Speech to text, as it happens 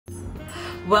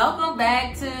Welcome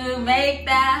back to Make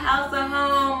That House a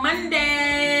Home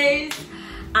Mondays.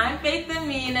 I'm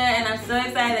Amina, and I'm so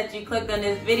excited that you clicked on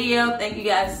this video. Thank you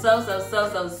guys so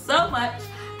much.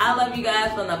 I love you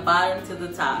guys from the bottom to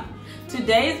the top.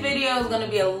 Today's video is going to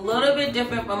be a little bit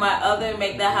different from my other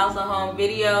Make That House a Home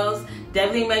videos.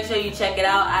 Definitely make sure you check it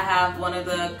out. I have one of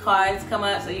the cards come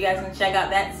up so you guys can check out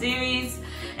that series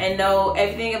and know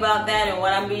everything about that and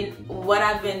what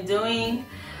I've been doing.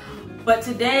 But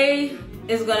today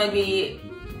is going to be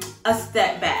a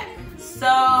step back.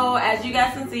 So as you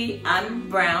guys can see, I'm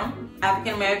brown,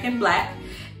 African American, black,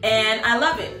 and I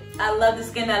love it. I love the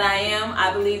skin that I am.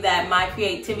 I believe that my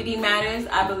creativity matters.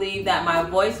 I believe that my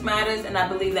voice matters, and I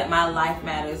believe that my life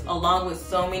matters, along with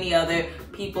so many other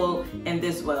people in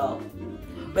this world.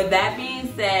 With that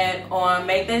being said, on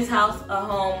Make This House a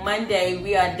Home Monday,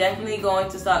 we are definitely going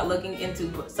to start looking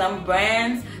into some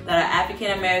brands that are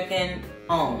African American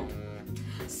owned.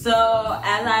 So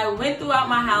as I went throughout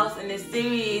my house in this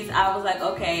series, I was like,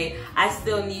 okay, I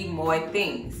still need more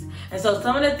things. And so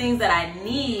some of the things that I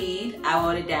need, I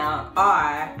wrote it down,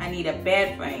 are I need a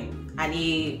bed frame. I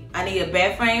need a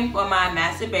bed frame for my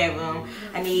master bedroom.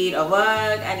 I need a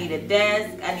rug. I need a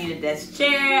desk. I need a desk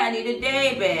chair. I need a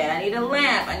day bed. I need a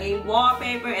lamp. I need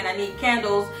wallpaper, and I need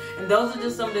candles. And those are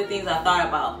just some of the things I thought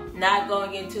about. Not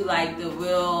going into like the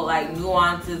real like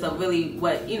nuances of really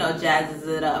what, you know, jazzes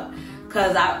it up.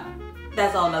 Cause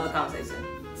that's all another conversation.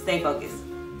 Stay focused.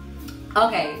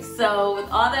 Okay, so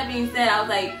with all that being said, I was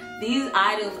like, these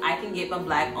items I can get from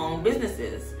black-owned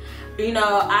businesses. You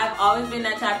know, I've always been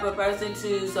that type of person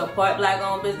to support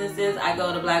black-owned businesses. I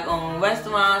go to black-owned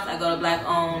restaurants. I go to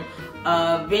black-owned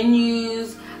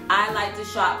venues. I like to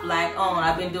shop black-owned.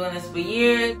 I've been doing this for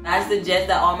years. I suggest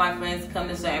that all my friends come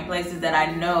to certain places that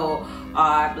I know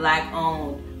are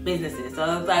black-owned businesses.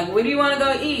 So it's like, where do you want to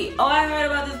go eat? Oh, I heard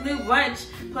about this new brunch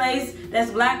place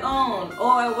that's black owned.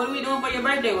 Or what are we doing for your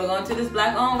birthday? We're going to this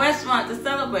black owned restaurant to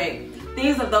celebrate.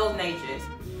 Things of those natures.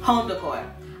 Home decor.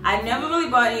 I never really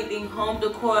bought anything home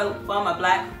decor from a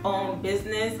black owned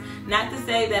business. Not to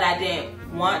say that I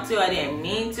didn't want to, I didn't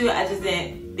mean to, I just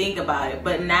didn't think about it.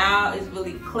 But now it's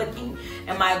really clicking.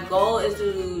 And my goal is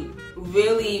to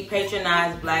really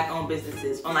patronize black owned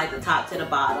businesses from like the top to the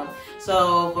bottom.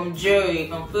 So from jewelry,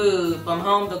 from food, from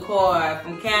home decor,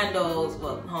 from candles,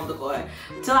 well, home decor,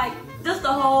 to like just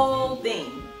the whole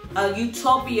thing. A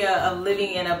utopia of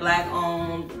living in a black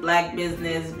owned, black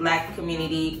business, black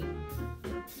community.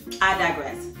 I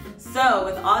digress. So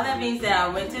with all that being said, I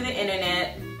went to the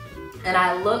internet and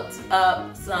I looked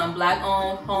up some black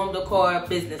owned home decor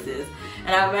businesses.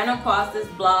 And I ran across this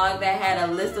blog that had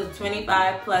a list of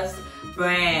 25 plus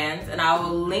brands, and I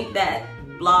will link that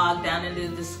blog down in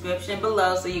the description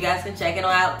below so you guys can check it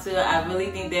out too. I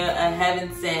really think they're a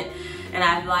heaven sent, and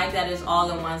I like that it's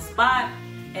all in one spot,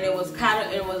 and it was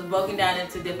broken down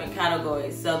into different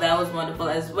categories, so that was wonderful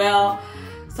as well.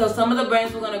 So some of the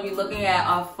brands we're going to be looking at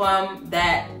are from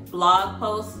that blog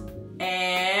post,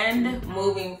 and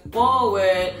moving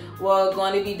forward we're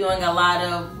going to be doing a lot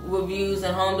of reviews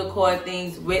and home decor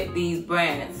things with these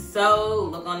brands. So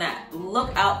look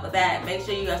out for that. Make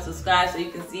sure you guys subscribe so you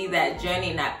can see that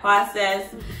journey and that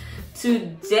process.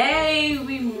 Today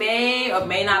we may or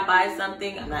may not buy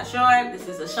something. I'm not sure. This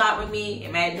is a shop with me.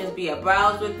 It may just be a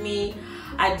browse with me.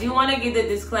 I do want to give the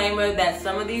disclaimer that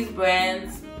some of these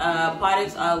brands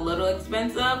products are a little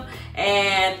expensive,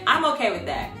 and I'm okay with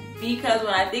that. Because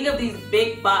when I think of these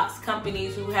big box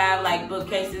companies who have like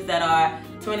bookcases that are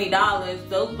 $20,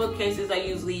 those bookcases are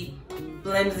usually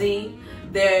flimsy.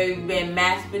 They've been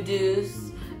mass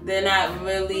produced. They're not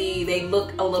really, they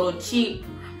look a little cheap.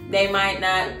 They might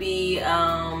not be,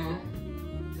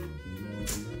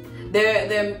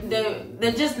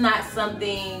 they're just not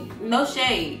something, no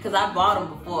shade, because I bought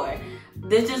them before.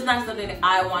 This is just not something that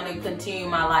I want to continue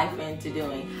my life into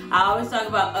doing. I always talk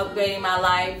about upgrading my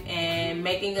life and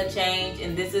making a change,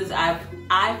 and this is,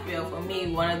 I feel for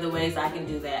me, one of the ways I can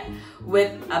do that.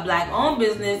 With a black owned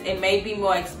business, it may be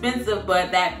more expensive,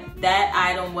 but that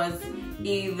item was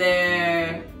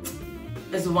either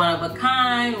is one of a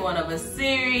kind, one of a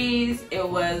series. It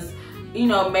was, you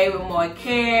know, made with more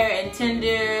care and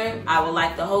tender. I would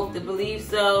like to hope to believe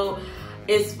so.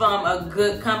 It's from a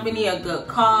good company, a good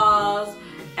cause.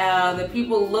 The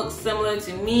people look similar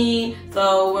to me.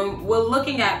 So when we're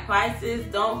looking at prices,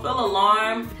 don't feel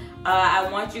alarmed. I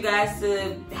want you guys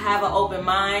to have an open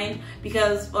mind,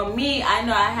 because for me, I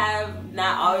know I have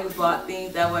not always bought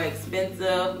things that were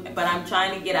expensive, but I'm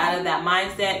trying to get out of that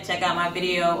mindset. Check out my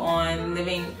video on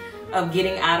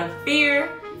getting out of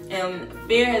fear. And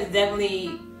fear has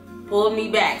definitely pulled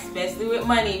me back, especially with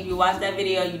money. If you watch that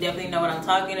video, you definitely know what I'm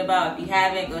talking about. If you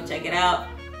haven't, go check it out.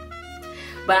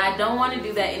 But I don't want to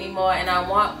do that anymore, and I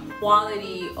want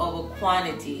quality over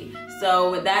quantity. So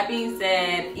with that being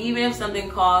said, even if something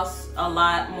costs a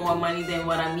lot more money than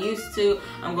what I'm used to,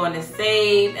 I'm going to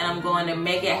save and I'm going to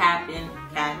make it happen,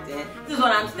 Captain. This is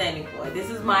what I'm standing for. This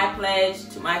is my pledge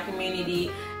to my community,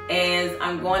 is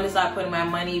I'm going to start putting my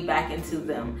money back into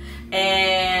them.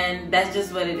 And that's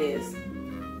just what it is,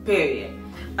 period.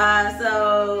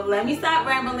 So let me stop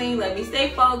rambling, let me stay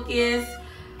focused.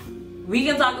 We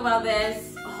can talk about this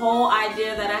whole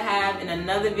idea that I have in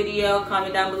another video.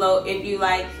 Comment down below if you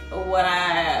like what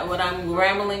I'm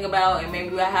rambling about, and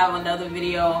maybe I have another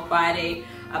video on Friday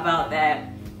about that.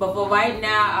 But for right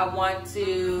now, I want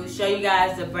to show you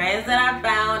guys the brands that I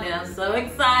found, and I'm so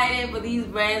excited for these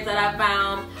brands that I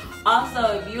found.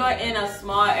 Also, if you are in a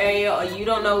small area or you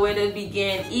don't know where to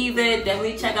begin either,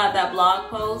 definitely check out that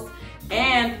blog post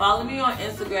and follow me on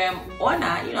Instagram, or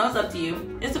not, you know, it's up to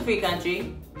you. It's a free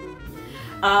country.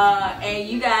 And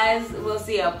you guys will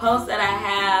see a post that I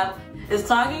have. It's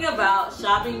talking about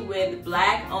shopping with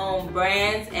Black-owned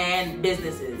brands and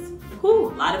businesses. Whew,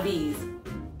 a lot of B's.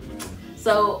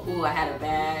 So, ooh, I had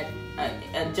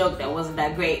a joke that wasn't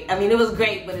that great. I mean, it was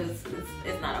great, but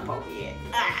it's not appropriate.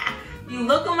 You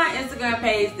look on my Instagram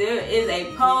page, there is a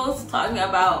post talking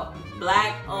about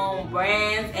Black-owned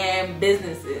brands and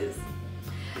businesses.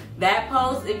 That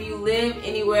post, if you live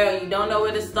anywhere or you don't know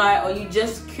where to start, or you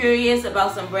just curious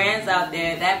about some brands out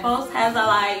there, that post has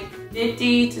like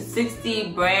 50 to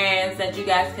 60 brands that you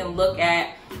guys can look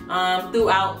at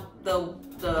throughout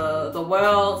the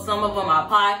world. Some of them are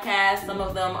podcasts, some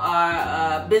of them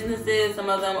are businesses, some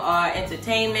of them are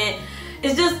entertainment.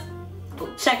 It's just,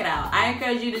 check it out. I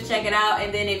encourage you to check it out.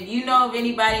 And then if you know of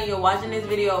anybody and you're watching this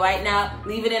video right now,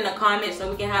 leave it in the comments so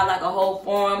we can have like a whole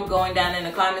forum going down in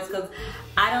the comments, because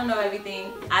I don't know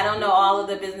everything. I don't know all of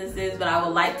the businesses, but I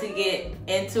would like to get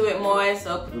into it more.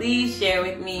 So please share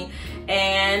with me,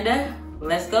 and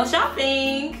let's go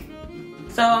shopping.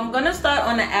 So I'm gonna start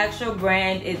on the actual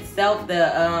brand itself.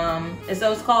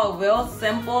 So it's called Real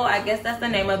Simple. I guess that's the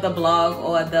name of the blog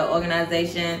or the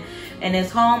organization, and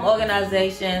it's home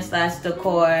organization /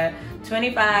 decor.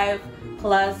 25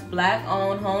 plus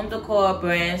Black-owned home decor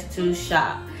brands to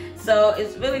shop. So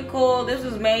it's really cool. This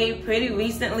was made pretty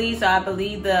recently, so I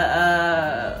believe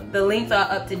the links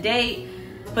are up to date.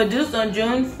 It's produced on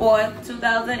June 4th,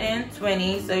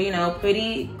 2020. So, you know,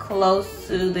 pretty close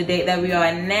to the date that we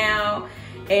are now.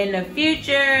 In the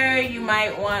future, you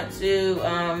might want to,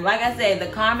 like I said,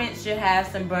 the comments should have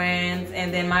some brands,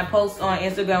 and then my posts on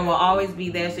Instagram will always be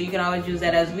there, so you can always use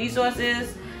that as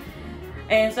resources.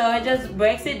 And so it just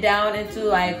breaks it down into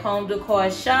like home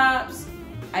decor shops.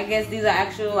 I guess these are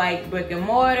actual like brick and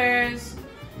mortars.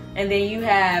 And then you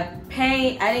have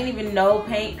paint. I didn't even know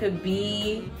paint could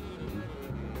be,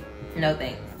 no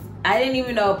thanks. I didn't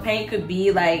even know paint could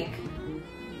be like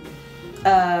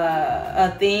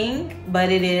a thing,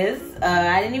 but it is.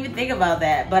 I didn't even think about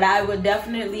that, but I would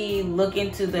definitely look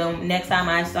into them next time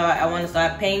I want to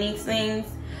start painting things.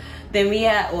 Then we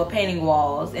have, or painting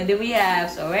walls. And then we have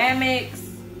ceramics,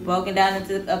 broken down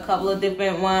into a couple of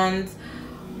different ones.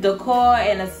 Decor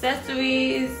and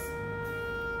accessories,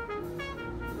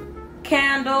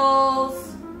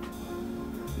 candles,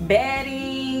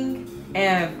 bedding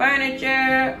and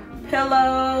furniture,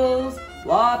 pillows,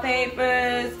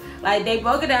 wallpapers. Like, they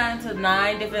broke it down into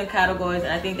 9 different categories,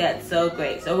 and I think that's so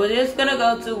great. So we're just gonna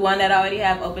go to one that I already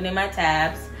have open in my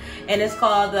tabs, and it's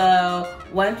called the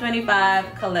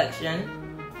 125 collection.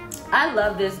 I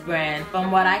love this brand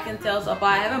from what I can tell so far.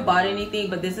 I haven't bought anything,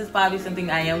 but this is probably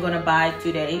something I am gonna buy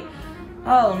today.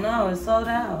 Oh no, it's sold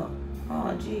out.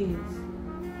 Oh jeez.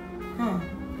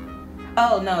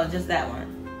 Oh no, just that one.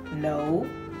 No.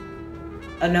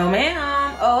 No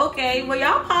ma'am. Oh, okay. Well,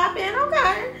 y'all popping.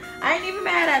 Okay. I ain't even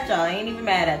mad at y'all. I ain't even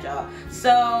mad at y'all.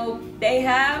 So they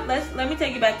have, let me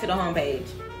take you back to the homepage.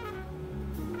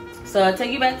 So I'll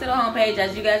take you back to the homepage.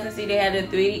 As you guys can see, they had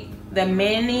the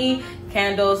mini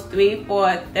candles, 3 for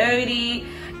 $30,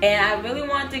 and I really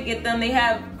want to get them. They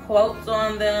have quotes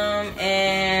on them,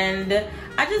 and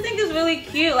I just think it's really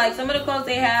cute. Like, some of the quotes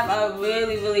they have are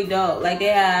really, really dope. Like, they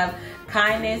have,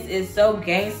 kindness is so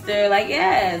gangster. Like,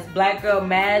 yes, black girl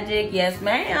magic, yes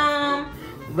ma'am.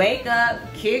 Wake up,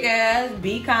 kick ass,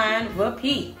 be kind,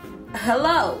 repeat.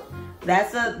 Hello.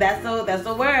 That's a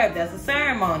word. That's a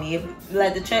ceremony.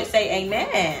 Let the church say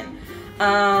amen.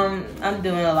 I'm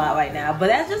doing a lot right now, but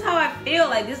that's just how I feel.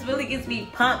 Like, this really gets me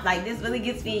pumped. Like, this really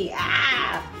gets me,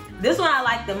 This one I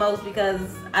like the most because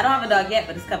I don't have a dog yet,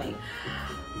 but it's coming.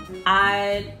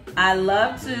 I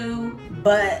love to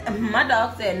But my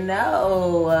dog said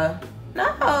no. No.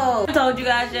 I haven't told you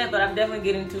guys yet, but I'm definitely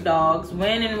getting 2 dogs.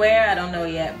 When and where, I don't know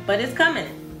yet. But it's coming.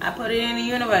 I put it in the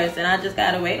universe and I just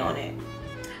gotta wait on it.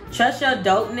 Trust your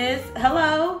dopeness.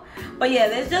 Hello. But yeah,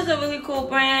 it's just a really cool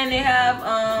brand. They have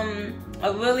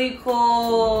a really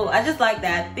cool, I just like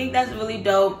that. I think that's really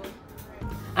dope.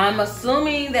 I'm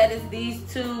assuming that it's these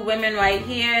 2 women right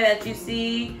here that you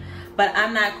see, but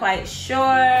I'm not quite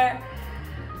sure.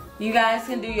 You guys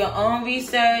can do your own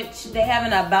research. They have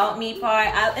an about me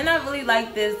part, and I really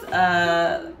like this.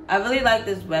 I really like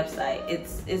this website.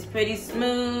 It's pretty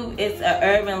smooth. It's an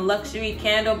urban luxury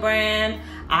candle brand.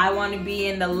 I want to be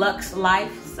in the luxe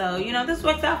life, so you know this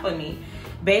works out for me.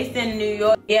 Based in New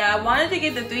York. Yeah, I wanted to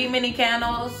get the 3 mini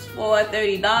candles for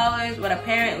 $30, but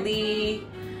apparently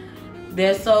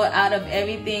they're sold out of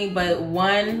everything but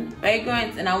 1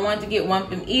 fragrance, and I want to get 1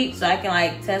 from each so I can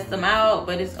like test them out,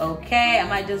 but it's okay. I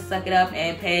might just suck it up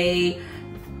and pay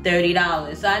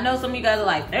 $30. So I know some of you guys are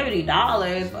like,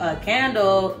 $30 for a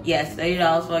candle? Yes,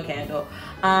 $30 for a candle.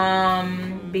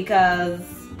 Because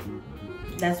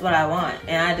that's what I want,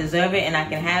 and I deserve it, and I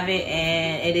can have it,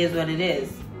 and it is what it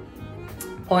is.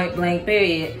 Point blank,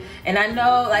 period. And I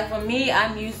know, like for me,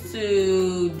 I'm used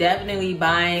to definitely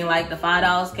buying like the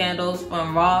 $5 candles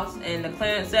from Ross in the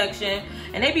clearance section,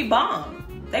 and they be bomb.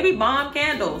 They be bomb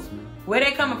candles. Where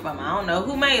they coming from? I don't know.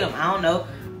 Who made them? I don't know.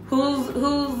 Who's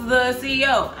the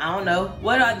CEO? I don't know.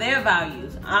 What are their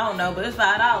values? I don't know, but it's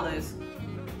 $5.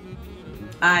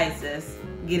 Alright, sis,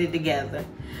 get it together.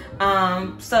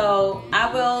 So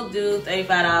I will do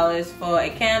 $35 for a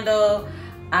candle.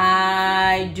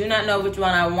 I do not know which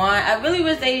one I want. I really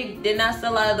wish they did not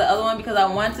sell out of the other one because I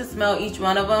want to smell each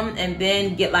one of them and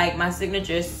then get like my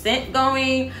signature scent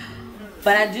going.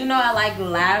 But I do know I like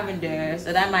lavender,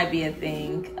 so that might be a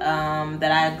thing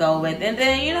that I go with. And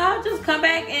then, you know, I'll just come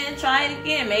back and try it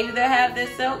again. Maybe they'll have this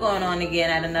sale going on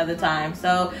again at another time.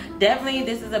 So definitely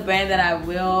this is a brand that I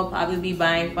will probably be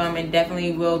buying from and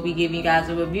definitely will be giving you guys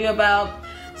a review about.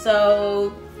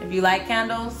 So if you like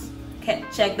candles,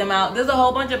 check them out. There's a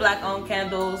whole bunch of black owned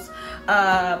candles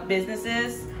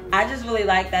businesses. I just really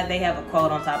like that they have a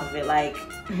quote on top of it, like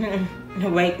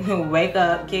wake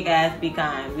up, kick ass, be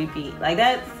kind, repeat. Like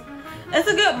that's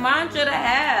a good mantra to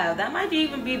have. That might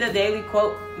even be the daily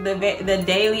quote, the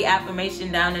daily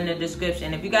affirmation down in the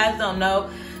description. If you guys don't know,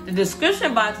 the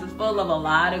description box is full of a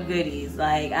lot of goodies.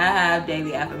 Like I have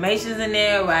daily affirmations in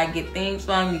there where I get things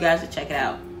from. You guys should check it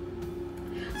out.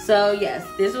 So yes,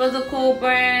 this was a cool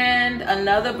brand.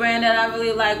 Another brand that I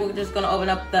really like. We're just gonna open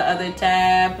up the other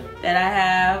tab that I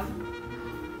have.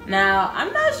 Now,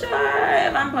 I'm not sure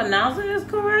if I'm pronouncing this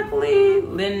correctly.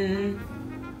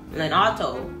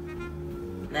 Lenato.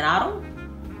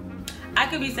 I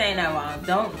could be saying that wrong.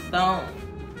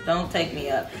 Don't take me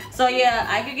up. So yeah,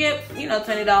 I could get, you know,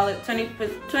 $20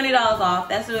 off.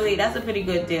 That's a pretty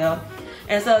good deal.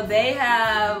 And so they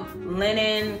have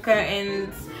linen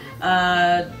curtains,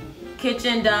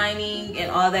 kitchen dining, and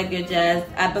all that good jazz.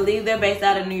 I believe they're based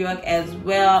out of New York as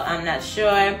well. I'm not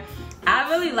sure. I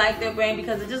really like their brand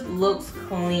because it just looks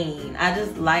clean. I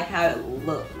just like how it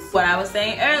looks. What I was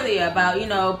saying earlier about, you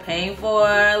know, paying for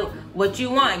what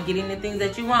you want, getting the things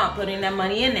that you want, putting that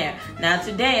money in there. Now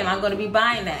today, am I going to be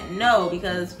buying that? No,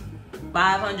 because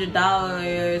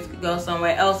 $500 could go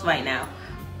somewhere else right now.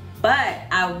 But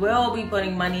I will be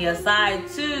putting money aside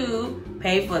to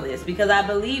pay for this because I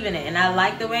believe in it and I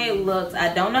like the way it looks.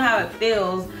 I don't know how it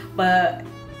feels, but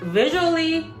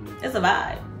visually, it's a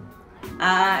vibe.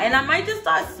 And I might just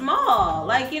start small.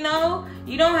 Like, you know,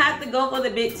 you don't have to go for the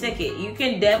big ticket. You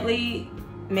can definitely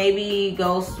maybe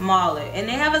go smaller. And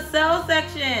they have a sale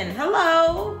section.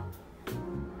 Hello.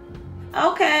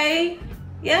 Okay.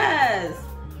 Yes.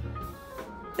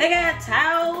 They got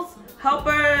towels.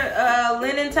 Helper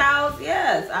linen towels.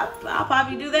 Yes, I'll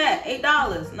probably do that.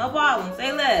 $8. No problem.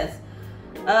 Say less.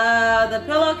 The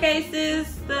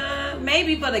pillowcases,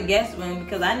 maybe for the guest room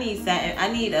because I need satin.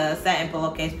 I need a satin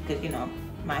pillowcase because, you know,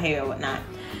 my hair or whatnot.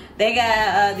 They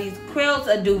got these quilts,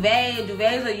 a duvet.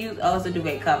 Duvets are used. Oh, it's a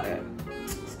duvet cover.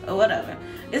 So whatever.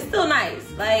 It's still nice.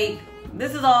 Like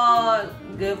this is all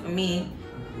good for me.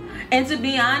 And to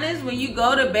be honest, when you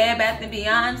go to Bed Bath &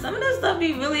 Beyond, some of this stuff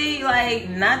be really like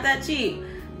not that cheap.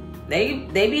 They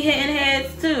be hitting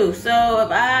heads too. So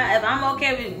if I'm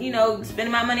okay with, you know,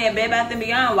 spending my money at Bed Bath &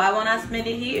 Beyond, why won't I spend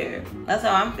it here? That's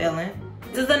how I'm feeling.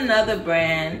 This is another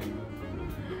brand.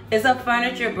 It's a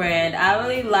furniture brand. I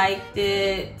really liked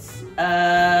it.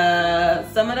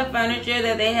 Some of the furniture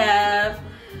that they have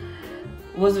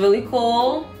was really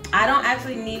cool. I don't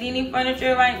actually need any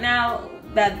furniture right now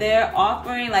that they're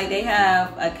offering. Like they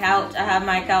have a couch. I have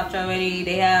my couch already.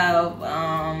 They have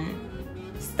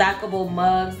stackable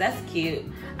mugs. That's cute.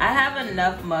 I have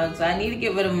enough mugs, so I need to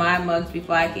get rid of my mugs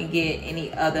before I can get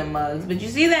any other mugs. But you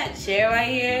see that chair right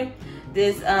here?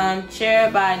 This chair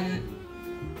by,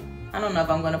 I don't know if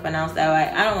I'm going to pronounce that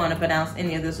right. I don't want to pronounce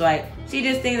any of this right. See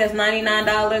this thing that's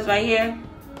 $99 right here?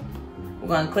 We're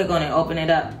going to click on it and open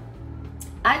it up.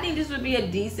 I think this would be a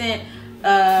decent,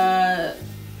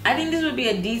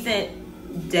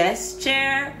 desk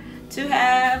chair to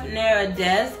have near a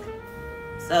desk.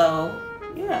 So,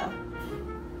 yeah.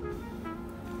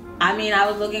 I mean, I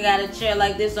was looking at a chair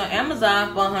like this on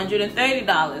Amazon for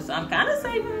 $130. So I'm kind of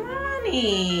saving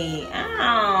money.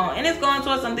 Ow. And it's going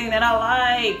towards something that I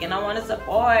like and I want to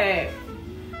support.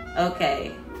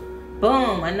 Okay.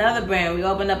 Boom. Another brand. We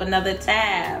opened up another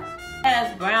tab.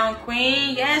 Yes, brown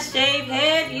queen. Yes, shaved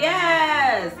head.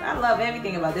 Yes. I love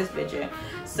everything about this picture.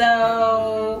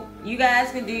 So you guys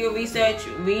can do your research,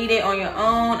 read it on your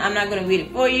own. I'm not going to read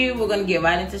it for you. We're going to get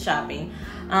right into shopping.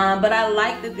 But I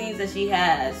like the things that she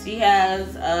has. She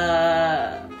has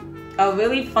a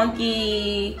really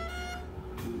funky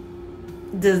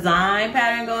design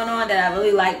pattern going on that I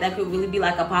really like. That could really be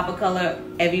like a pop of color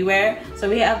everywhere. So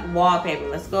we have wallpaper.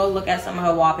 Let's go look at some of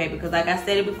her wallpaper, because like I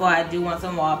stated before, I do want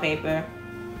some wallpaper.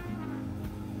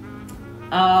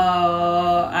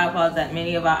 Oh, I apologize.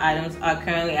 Many of our items are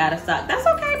currently out of stock. That's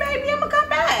okay, baby. I'm gonna come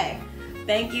back.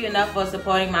 Thank you enough for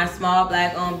supporting my small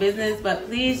black-owned business, but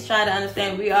please try to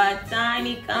understand we are a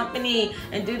tiny company,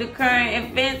 and due to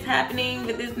current events happening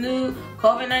with this new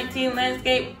COVID-19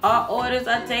 landscape, our orders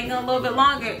are taking a little bit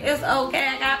longer. It's okay.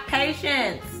 I got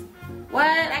patience. What?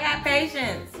 I got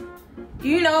patience.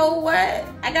 You know what?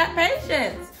 I got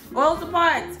patience. Rosa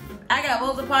Parks. I got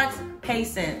Rosa Parks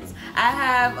patience. I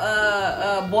have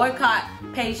a boycott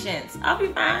patience. I'll be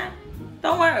fine.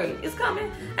 Don't worry. It's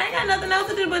coming. I ain't got nothing else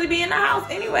to do but to be in the house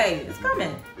anyway. It's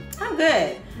coming. I'm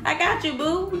good. I got you,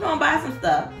 boo. We're going to buy some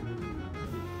stuff.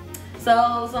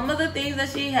 So, some of the things that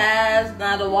she has.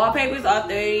 Now, the wallpapers are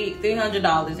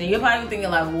 $300. And you're probably thinking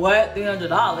like, what?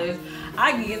 $300?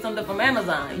 I can get something from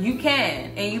Amazon. You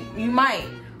can. And you might.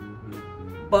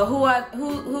 But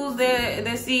who's their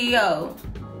CEO?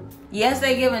 Yes,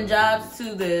 they're giving jobs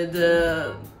to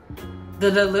the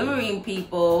delivering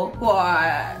people who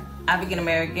are African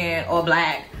American or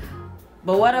black.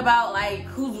 But what about like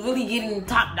who's really getting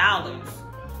top dollars?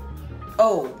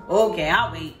 Oh, okay,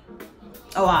 I'll wait.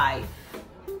 Oh, alright.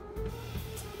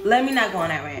 Let me not go on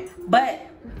that rant. But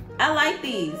I like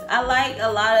these. I like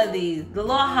a lot of these. The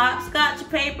little hopscotch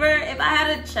paper. If I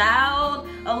had a child,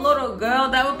 a little girl,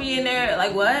 that would be in there.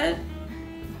 Like what?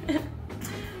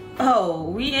 Oh,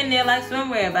 we in there like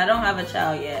swimwear, but I don't have a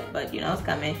child yet. But you know it's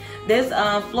coming. This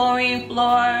floor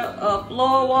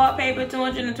wallpaper,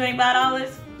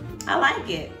 $225. I like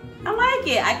it. I like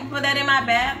it. I can put that in my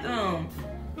bathroom.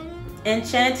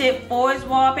 Enchanted Forest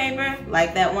wallpaper,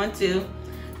 like that one too.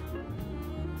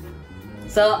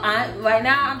 So right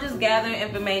now I'm just gathering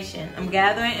information. I'm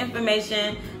gathering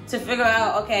information to figure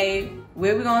out, okay,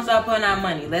 where we gonna start putting our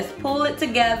money. Let's pull it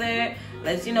together.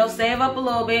 Let's, you know, save up a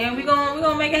little bit, and we're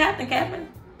gonna make it happen, Captain.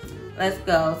 Let's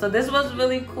go. So this was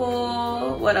really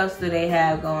cool. What else do they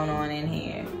have going on in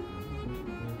here?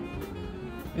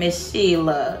 Miss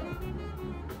Sheila.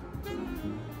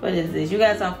 What is this? You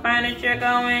got some furniture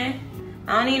going?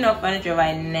 I don't need no furniture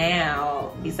right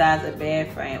now besides a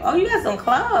bed frame. Oh, you got some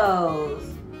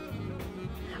clothes.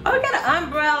 Oh, we got an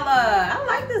umbrella. I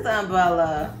like this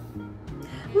umbrella.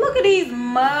 Look at these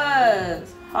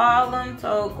mugs. Harlem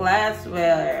Tote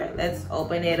glassware. Let's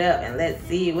open it up and let's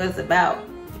see what's about.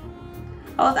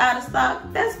 Oh, it's out of stock.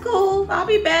 That's cool. I'll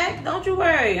be back. Don't you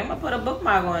worry. I'm going to put a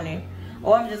bookmark on it.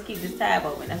 Or I'm just keep this tab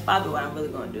open. That's probably what I'm really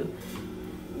going to do.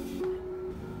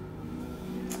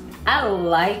 I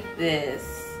like this.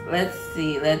 Let's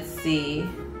see.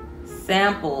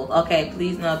 Samples. Okay,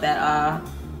 please note that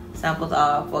samples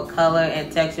are for color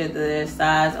and texture. The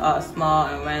size are small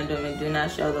and random and do not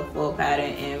show the full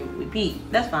pattern and repeat.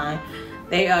 That's fine.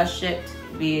 They are shipped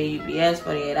via UPS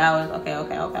 48 hours. Okay.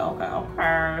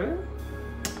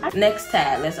 Next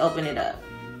tab. Let's open it up.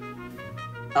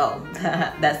 Oh,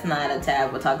 that's not a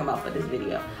tab we're talking about for this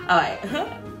video. Alright.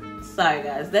 Sorry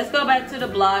guys. Let's go back to the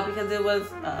blog because it was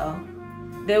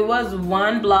there was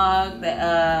one blog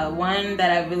that one that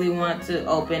I really want to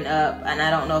open up, and I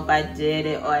don't know if I did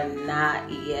it or not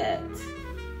yet.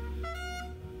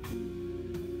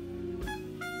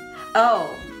 Oh,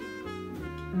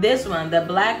 this one, the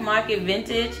Black Market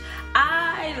Vintage.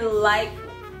 I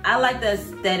like the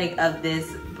aesthetic of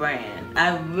this brand.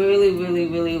 I really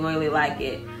like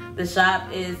it. The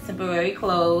shop is temporarily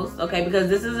closed, okay, because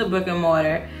this is a brick and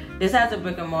mortar. This has a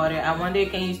brick and mortar. I wonder,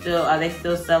 are they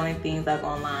still selling things like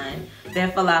online? Their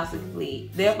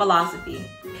philosophy. Yes,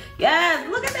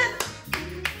 look at that.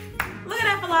 Look at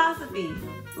that philosophy.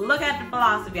 Look at the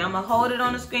philosophy. I'm gonna hold it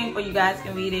on the screen for you guys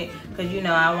can read it, because you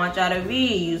know I want y'all to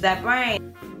read, use that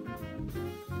brain.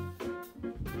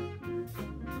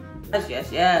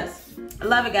 Yes. I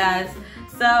love it, guys.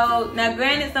 So now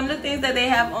granted, some of the things that they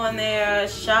have on their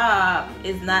shop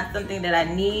is not something that I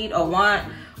need or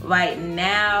want right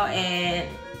now, and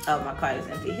oh, my card is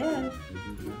empty here.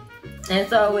 And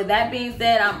so with that being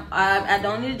said, I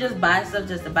don't need to just buy stuff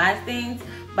just to buy things,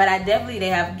 but they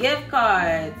have gift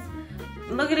cards.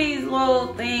 Look at these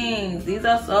little things. These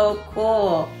are so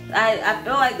cool. I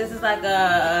feel like this is like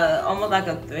almost like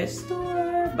a thrift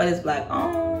store, but it's black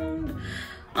owned.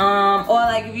 Or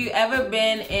like if you ever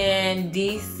been in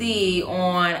DC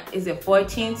on, is it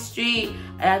 14th Street?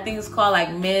 And I think it's called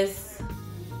like Miss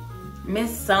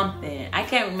something. I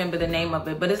can't remember the name of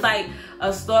it, but it's like a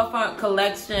storefront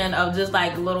collection of just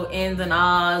like little ins and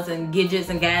ahs and gadgets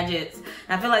and gadgets.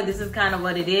 I feel like this is kind of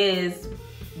what it is,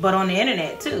 but on the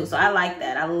internet too. So I like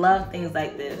that. I love things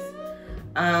like this.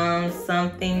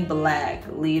 Something black,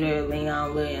 leader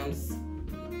Leon Williams.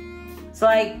 So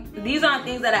like, these aren't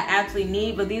things that I actually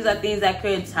need, but these are things that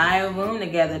could tie a room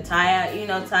together,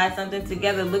 tie something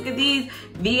together. Look at these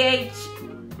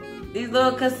these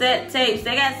little cassette tapes.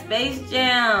 They got Space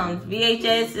Jams,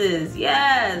 VHSs.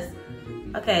 Yes.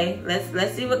 Okay,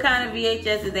 let's see what kind of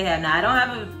VHSs they have. Now I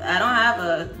don't have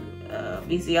a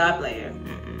VCR player.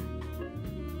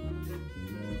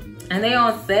 And they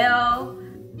on sale.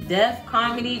 Def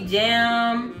Comedy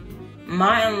Jam,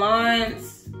 Martin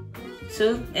Lawrence,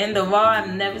 Tooth in the Raw.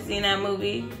 I've never seen that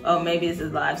movie. Oh, maybe this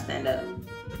is live stand-up.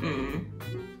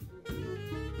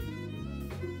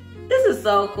 This is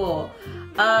so cool.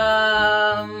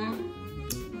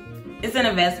 It's an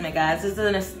investment, guys. It's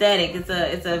an aesthetic. It's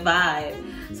a vibe.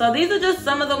 So these are just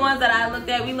some of the ones that I looked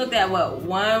at. We looked at what?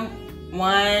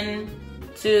 1,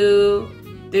 2,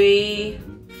 3,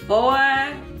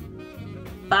 4,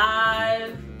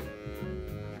 5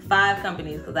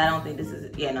 companies, because I don't think this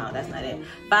is, no, that's not it.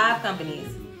 5 companies.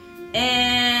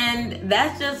 And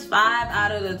that's just 5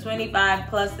 out of the 25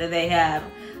 plus that they have.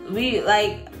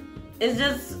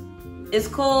 It's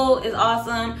cool, it's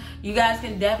awesome. You guys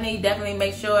can definitely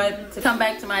make sure to come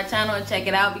back to my channel and check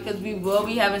it out, because we will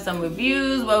be having some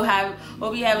reviews. We'll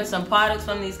be having some products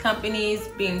from these companies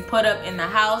being put up in the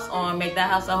house on Make That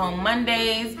House a Home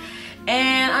Mondays.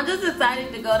 And I'm just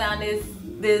excited to go down this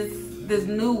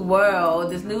new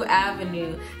world, this new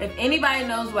avenue. If anybody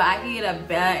knows where I can get a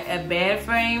bed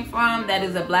frame from that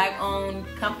is a black owned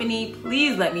company,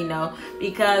 please let me know,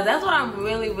 because that's what I'm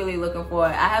really looking for.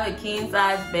 I have a king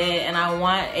size bed and I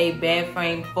want a bed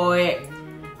frame for it.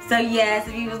 So yes,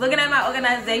 if you was looking at my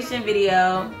organization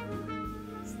video,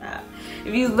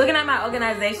 if you was looking at my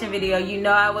organization video, you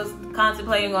know I was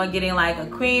contemplating on getting like a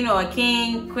queen or a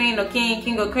king,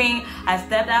 king or queen. I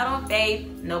stepped out on faith,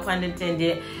 no pun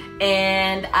intended,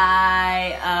 and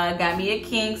I got me a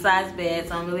king size bed,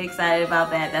 so I'm really excited about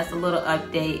that. That's a little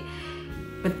update.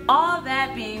 With all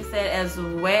that being said as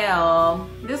well,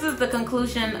 this is the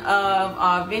conclusion of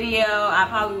our video. I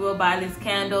probably will buy this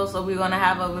candle, so we're gonna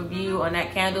have a review on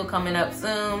that candle coming up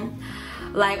soon.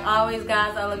 Like always,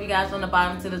 guys, I love you guys from the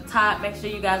bottom to the top. Make sure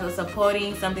you guys are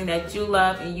supporting something that you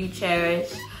love and you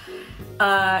cherish.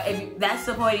 If that's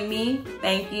supporting me,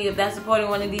 thank you. If that's supporting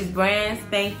one of these brands,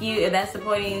 thank you. If that's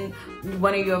supporting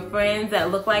one of your friends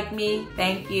that look like me,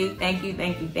 thank you.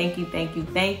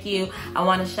 I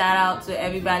want to shout out to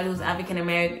everybody who's African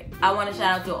American. I want to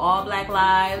shout out to all Black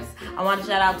lives. I want to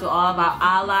shout out to all of our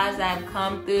allies that have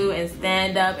come through and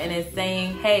stand up and is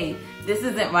saying, hey, this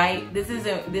isn't right. This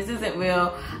isn't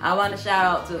real. I want to shout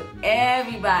out to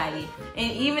everybody.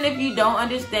 And even if you don't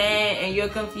understand and you're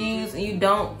confused and you've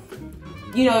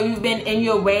been in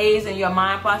your ways and your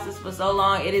mind process for so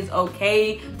long, it is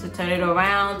okay to turn it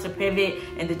around, to pivot,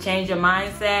 and to change your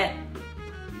mindset.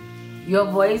 Your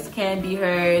voice can be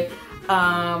heard.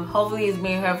 Hopefully it's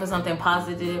being heard for something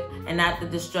positive and not the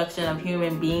destruction of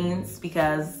human beings,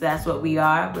 because that's what we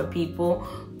are. We're people.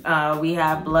 We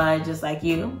have blood just like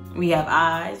you. We have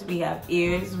eyes, we have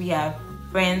ears, we have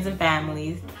friends and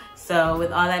families. So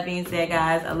with all that being said,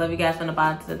 guys, I love you guys from the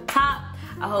bottom to the top.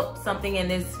 I hope something in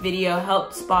this video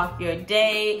helped spark your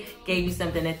day, gave you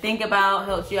something to think about,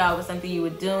 helped you out with something you were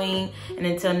doing. And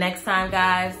until next time,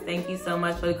 guys, thank you so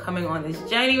much for coming on this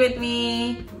journey with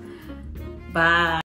me. Bye.